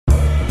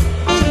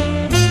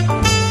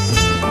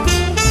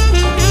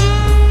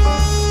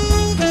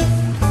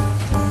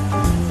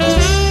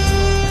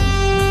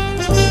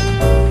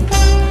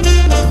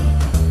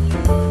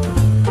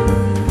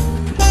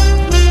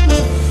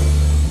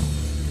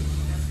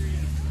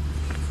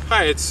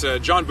Hi, it's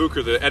John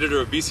Bucher, the editor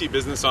of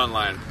BCBusiness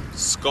Online.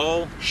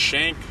 Skull,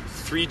 shank,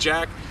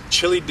 three-jack,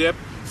 chili dip,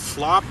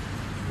 flop,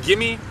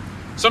 gimme.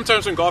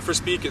 Sometimes when golfers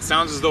speak, it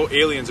sounds as though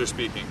aliens are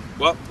speaking.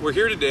 Well, we're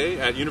here today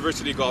at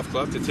University Golf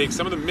Club to take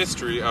some of the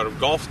mystery out of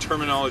golf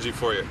terminology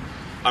for you.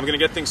 I'm going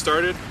to get things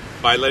started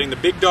by letting the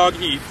big dog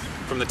eat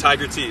from the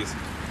tiger tees.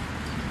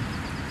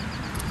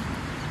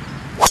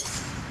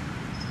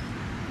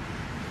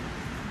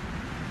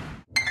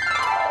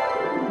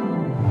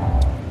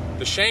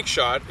 The shank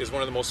shot is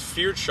one of the most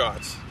feared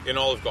shots in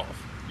all of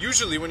golf.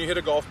 Usually when you hit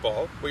a golf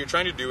ball, what you're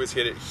trying to do is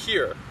hit it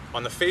here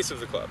on the face of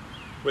the club.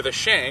 With a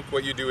shank,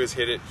 what you do is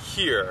hit it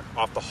here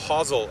off the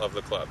hosel of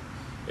the club.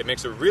 It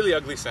makes a really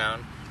ugly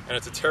sound and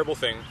it's a terrible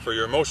thing for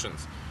your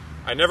emotions.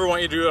 I never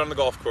want you to do it on the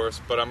golf course,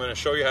 but I'm going to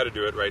show you how to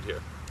do it right here.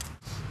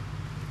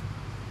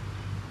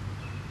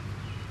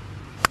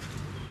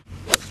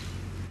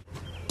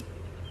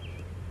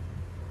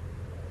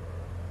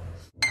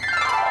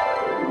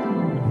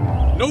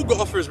 No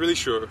golfer is really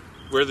sure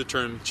where the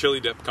term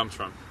chili dip comes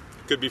from.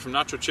 It could be from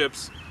nacho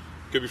chips,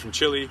 it could be from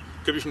chili, it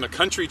could be from the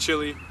country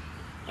chili,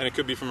 and it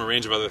could be from a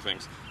range of other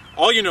things.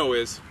 All you know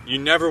is you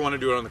never want to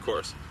do it on the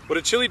course. What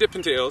a chili dip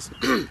entails,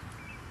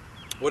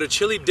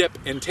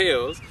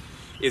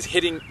 is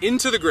hitting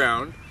into the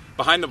ground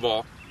behind the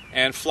ball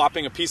and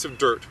flopping a piece of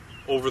dirt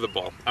over the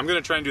ball. I'm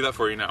going to try and do that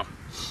for you now.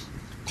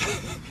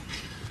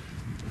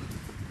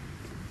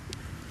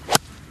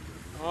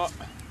 Oh,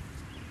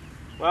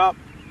 well,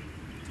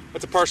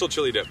 that's a partial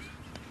chili dip.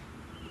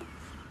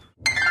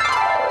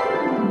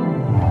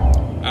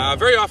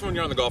 Very often when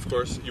you're on the golf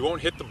course, you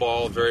won't hit the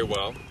ball very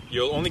well.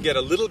 You'll only get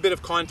a little bit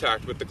of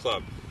contact with the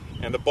club,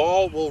 and the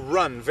ball will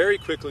run very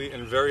quickly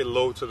and very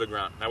low to the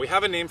ground. Now we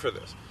have a name for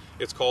this.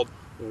 It's called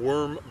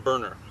worm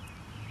burner.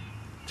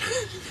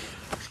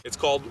 It's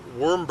called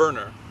worm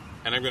burner,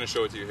 and I'm going to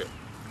show it to you here.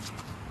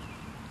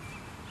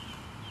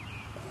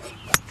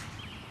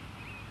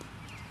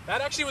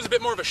 That actually was a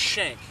bit more of a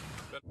shank.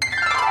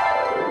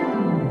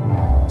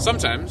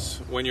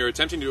 Sometimes, when you're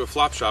attempting to do a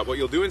flop shot, what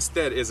you'll do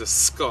instead is a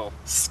skull.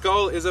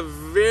 Skull is a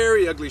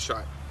very ugly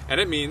shot, and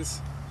it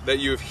means that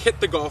you've hit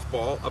the golf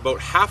ball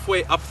about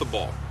halfway up the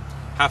ball,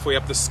 halfway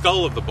up the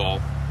skull of the ball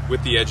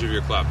with the edge of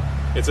your club.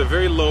 It's a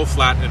very low,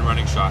 flat, and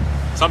running shot.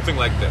 Something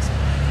like this.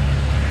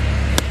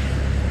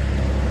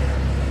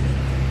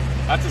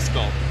 That's a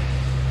skull.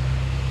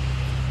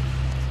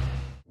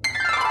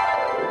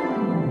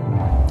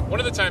 One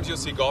of the times you'll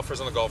see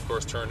golfers on the golf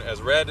course turn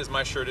as red as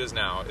my shirt is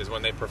now is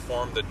when they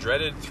perform the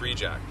dreaded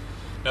three-jack.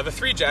 Now the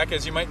three-jack,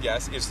 as you might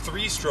guess, is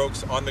 3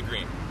 strokes on the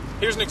green.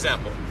 Here's an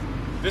example.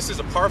 This is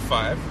a par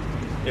 5.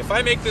 If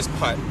I make this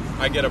putt,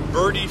 I get a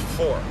birdie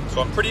 4.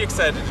 So I'm pretty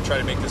excited to try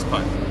to make this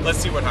putt. Let's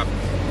see what happens.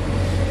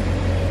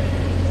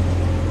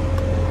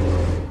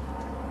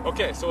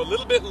 Okay, so a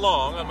little bit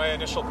long on my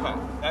initial putt.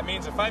 That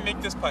means if I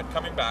make this putt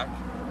coming back,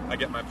 I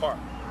get my par.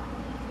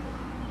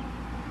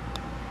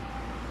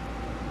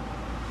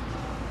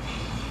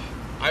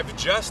 I've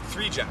just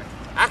three-jacked.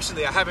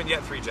 Actually, I haven't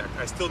yet three-jacked.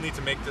 I still need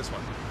to make this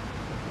one.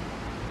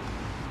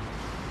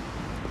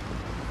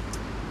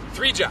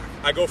 Three-jack.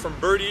 I go from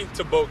birdie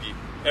to bogey.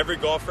 Every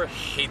golfer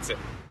hates it.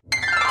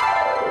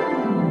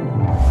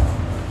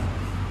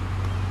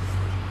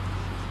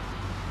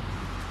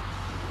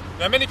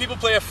 Now, many people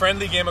play a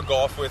friendly game of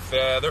golf with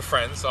their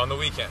friends on the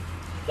weekend.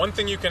 One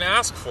thing you can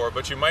ask for,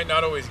 but you might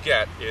not always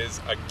get,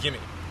 is a gimme.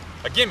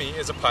 A gimme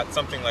is a putt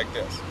something like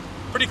this.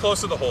 Pretty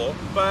close to the hole,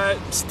 but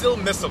still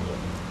missable.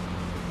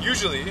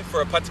 Usually,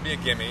 for a putt to be a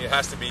gimme, it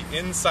has to be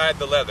inside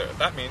the leather.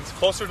 That means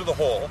closer to the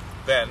hole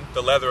than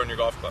the leather on your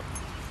golf club.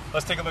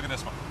 Let's take a look at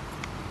this one.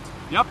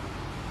 Yep,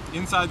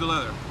 inside the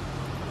leather.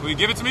 Will you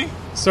give it to me?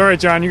 Sorry,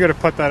 John, you got to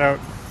putt that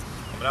out.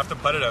 I'm gonna have to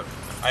putt it out.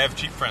 I have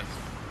cheap friends.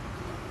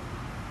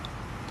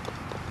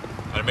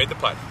 And I made the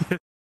putt.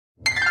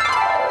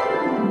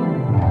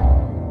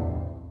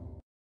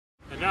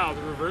 And now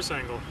the reverse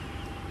angle.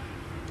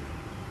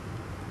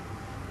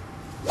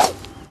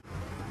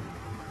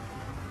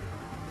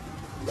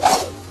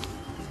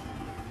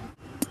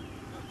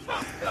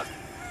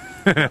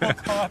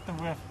 Caught the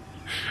whiff.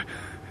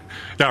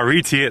 Now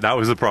re-tee it, that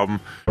was the problem.